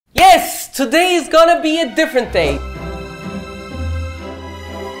Today is gonna be a different day.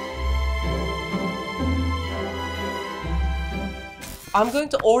 I'm going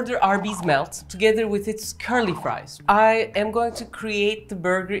to order Arby's melt together with its curly fries. I am going to create the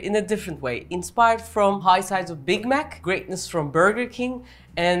burger in a different way, inspired from high sides of Big Mac, greatness from Burger King,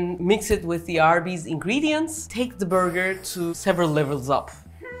 and mix it with the Arby's ingredients, take the burger to several levels up.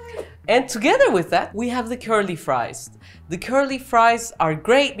 And together with that, we have the curly fries. The curly fries are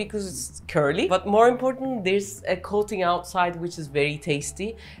great because it's curly, but more important, there's a coating outside which is very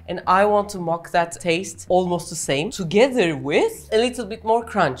tasty, and I want to mock that taste almost the same, together with a little bit more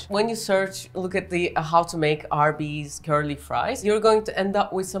crunch. When you search, look at the how to make Arby's curly fries, you're going to end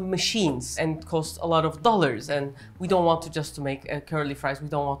up with some machines and cost a lot of dollars, and we don't want to just to make curly fries, we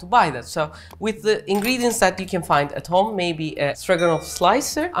don't want to buy that. So with the ingredients that you can find at home, maybe a stroganoff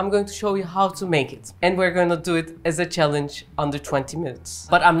slicer, I'm going to show you how to make it, and we're going to do it as a challenge under 20 minutes.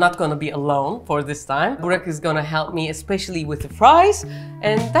 But I'm not going to be alone for this time. Burak is going to help me, especially with the fries,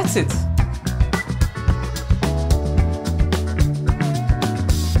 and that's it.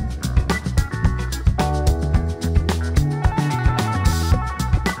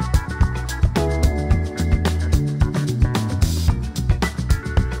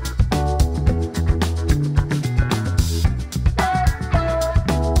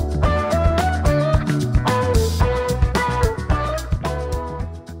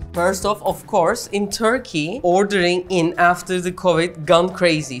 First off, of course, in Turkey, ordering in after the COVID gone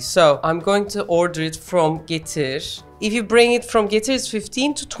crazy. So I'm going to order it from Getir. If you bring it from Getir, it's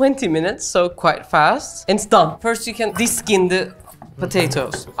 15 to 20 minutes, so quite fast. And it's done. First, you can de-skin the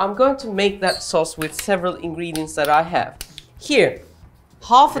potatoes. I'm going to make that sauce with several ingredients that I have. Here,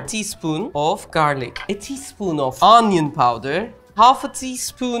 half a teaspoon of garlic, a teaspoon of onion powder, half a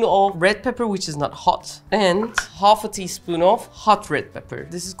teaspoon of red pepper, which is not hot, and half a teaspoon of hot red pepper.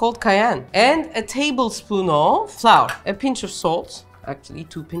 This is called cayenne. And a tablespoon of flour, a pinch of salt, actually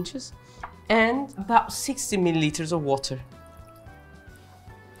 2 pinches, and about 60 milliliters of water.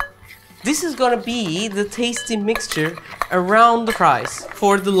 This is gonna be the tasty mixture around the fries.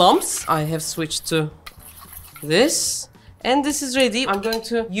 For the lumps, I have switched to this, and this is ready. I'm going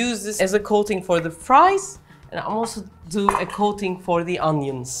to use this as a coating for the fries, and I'm also do a coating for the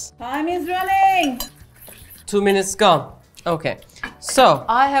onions. Time is running! 2 minutes gone. Okay, so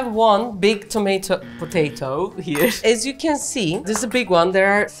I have one big potato here. As you can see, this is a big one.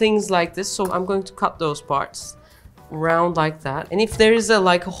 There are things like this, so I'm going to cut those parts round like that. And if there is a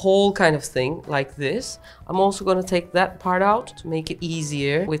whole kind of thing like this, I'm also going to take that part out to make it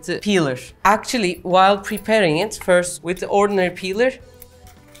easier with the peeler. Actually, while preparing it, first with the ordinary peeler,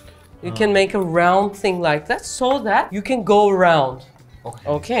 you can make a round thing like that so that you can go around.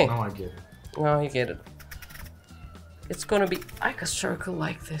 Okay. Now I get it. Now you get it. It's gonna be like a circle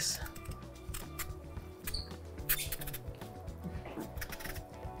like this.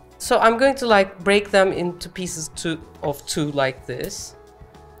 So I'm going to break them into pieces of two like this,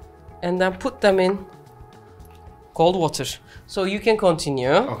 and then put them in cold water. So you can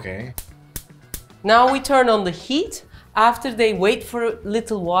continue. Okay. Now we turn on the heat. After they wait for a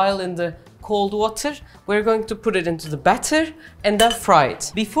little while in the cold water, we're going to put it into the batter and then fry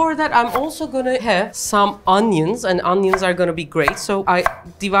it. Before that, I'm also gonna have some onions, and onions are gonna be great. So I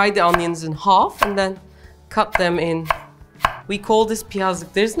divide the onions in half and then cut them in. We call this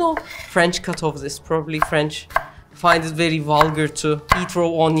piyazlık. There's no French cut of this. Probably French find it very vulgar to eat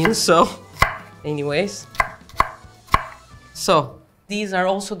raw onions, so anyways. So these are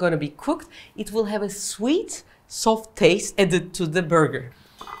also gonna be cooked. It will have a sweet, soft taste added to the burger.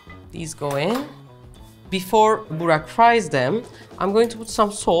 These go in. Before Burak fries them, I'm going to put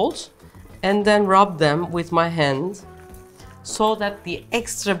some salt and then rub them with my hand so that the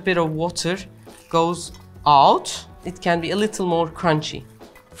extra bit of water goes out. It can be a little more crunchy.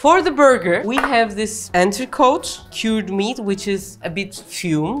 For the burger, we have this entrecôte, cured meat, which is a bit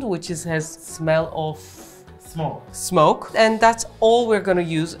fumed, which has smell of smoke, and that's all we're gonna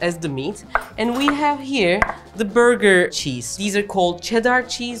use as the meat. And we have here the burger cheese. These are called cheddar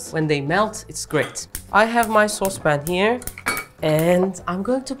cheese. When they melt, it's great. I have my saucepan here, and I'm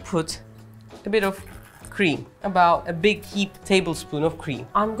going to put a bit of cream, about a big heaped tablespoon of cream.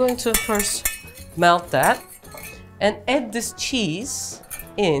 I'm going to first melt that and add this cheese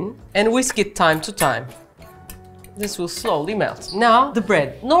in and whisk it time to time. This will slowly melt. Now, the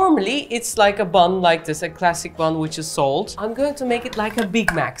bread. Normally, it's like a bun like this, a classic bun which is sold. I'm going to make it like a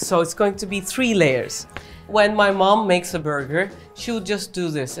Big Mac, so it's going to be 3 layers. When my mom makes a burger, she would just do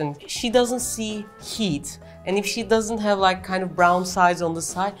this, and she doesn't see heat. And if she doesn't have kind of brown sides on the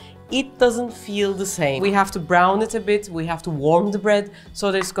side, it doesn't feel the same. We have to brown it a bit, we have to warm the bread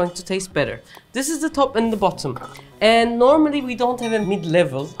so that it's going to taste better. This is the top and the bottom. And normally we don't have a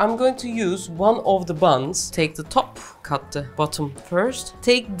mid-level. I'm going to use one of the buns. Take the top, cut the bottom first.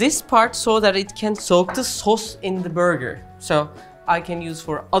 Take this part so that it can soak the sauce in the burger. So I can use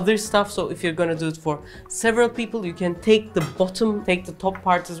for other stuff. So if you're gonna do it for several people, you can take the bottom, take the top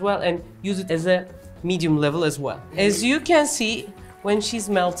part as well and use it as a medium level as well. As you can see, when she's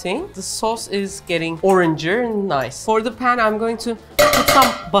melting, the sauce is getting oranger and nice. For the pan, I'm going to put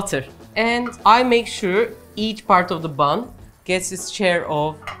some butter. And I make sure each part of the bun gets its share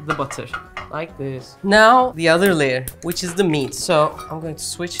of the butter, like this. Now, the other layer, which is the meat. So I'm going to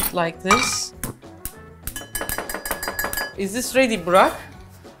switch it like this. Is this ready, Burak?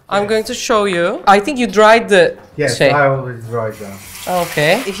 I'm going to show you. I think you dried the shape. I always dry them.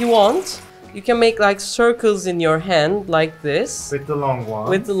 Okay. If you want, you can make like circles in your hand like this. With the long ones.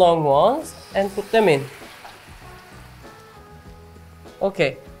 With the long ones and put them in.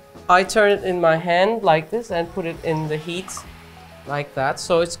 Okay. I turn it in my hand like this and put it in the heat like that.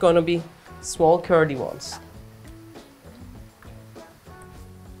 So it's going to be small curly ones.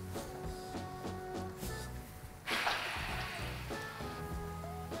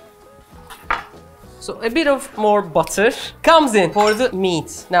 So a bit of more butter comes in for the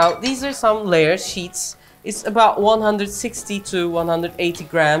meat. Now these are some layer sheets. It's about 160 to 180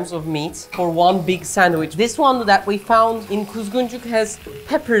 grams of meat for one big sandwich. This one that we found in Kuzguncuk has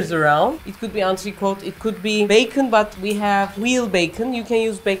peppers around. It could be entrecôte, it could be bacon, but we have wheel bacon. You can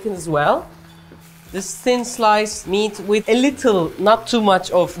use bacon as well. This thin sliced meat with a little, not too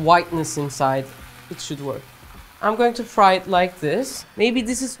much of whiteness inside. It should work. I'm going to fry it like this. Maybe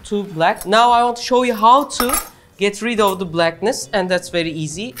this is too black. Now I want to show you how to get rid of the blackness, and that's very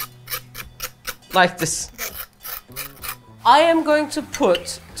easy. Like this. I am going to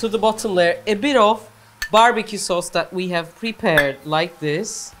put to the bottom layer a bit of barbecue sauce that we have prepared like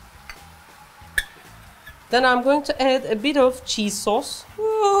this. Then I'm going to add a bit of cheese sauce.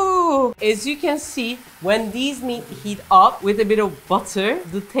 Ooh. As you can see, when these meat heat up with a bit of butter,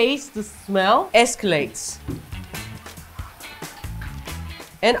 the taste, the smell escalates.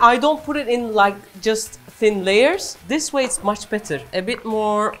 And I don't put it in like just thin layers. This way it's much better. A bit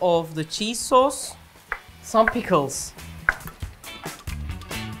more of the cheese sauce, some pickles.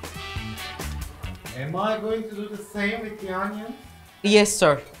 Am I going to do the same with the onion? Yes,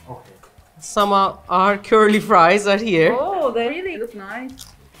 sir. Okay. Some of our curly fries are here. Oh, they really look nice.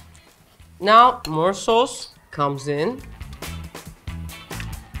 Now more sauce comes in.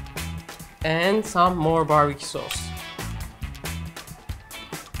 And some more barbecue sauce.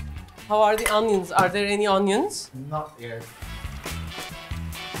 How are the onions? Are there any onions? Not yet.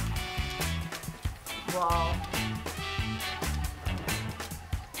 Wow.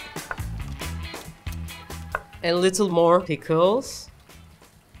 A little more pickles.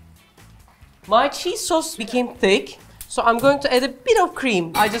 My cheese sauce became thick, so I'm going to add a bit of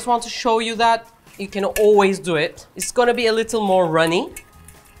cream. I just want to show you that you can always do it. It's going to be a little more runny.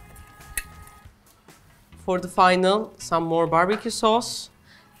 For the final, some more barbecue sauce.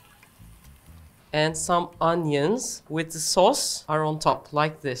 And some onions with the sauce are on top,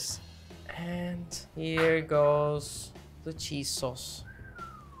 like this. And here goes the cheese sauce.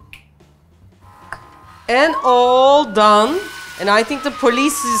 And all done. And I think the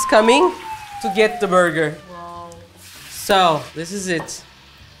police is coming to get the burger. Wow. So, this is it.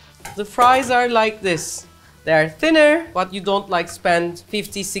 The fries are like this. They are thinner, but you don't like spend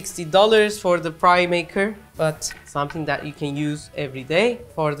 $50, $60 for the fry maker, but something that you can use every day.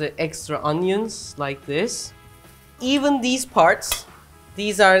 For the extra onions, like this. Even these parts,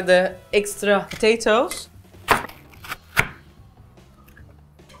 these are the extra potatoes.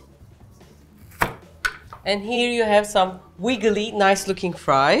 And here you have some wiggly, nice looking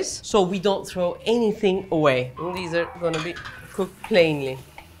fries, so we don't throw anything away. And these are gonna be cooked plainly.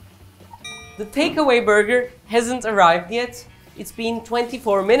 The takeaway burger hasn't arrived yet. It's been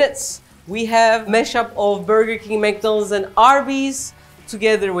 24 minutes. We have mashup of Burger King, McDonald's and Arby's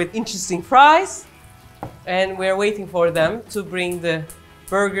together with interesting fries. And we're waiting for them to bring the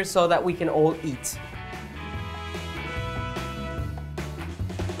burger so that we can all eat.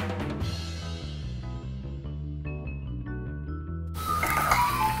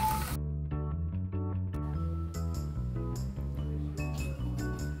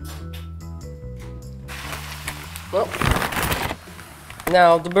 Well,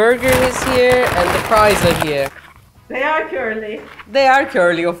 now the burger is here and the fries are here. They are curly. They are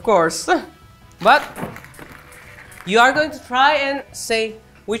curly, of course. But you are going to try and say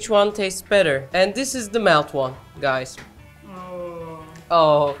which one tastes better. And this is the melt one, guys. Oh.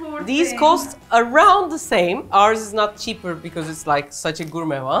 Oh, Poor these thing. cost around the same. Ours is not cheaper because it's like such a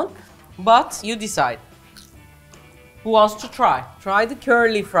gourmet one. But you decide. Who wants to try? Try the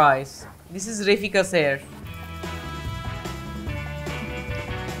curly fries. This is Refika's hair.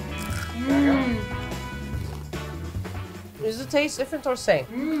 Is the taste different or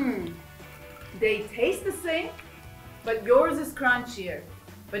same? They taste the same, but yours is crunchier.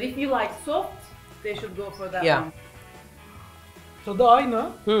 But if you like soft, they should go for that Yeah. one. Tadı aynı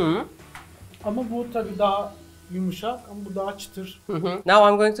Hmm. ama bu tabii daha yumuşak ama bu daha çıtır. Now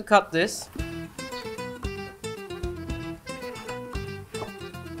I'm going to cut this.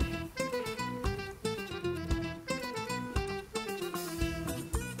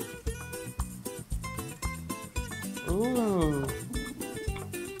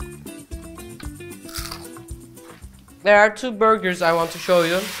 There are two burgers I want to show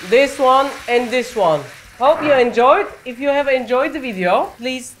you. This one and this one. Hope you enjoyed. If you have enjoyed the video,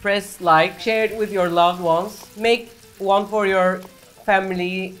 please press like, share it with your loved ones. Make one for your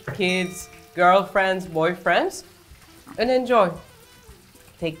family, kids, girlfriends, boyfriends, and enjoy.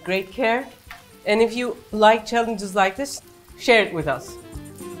 Take great care. And if you like challenges like this, share it with us.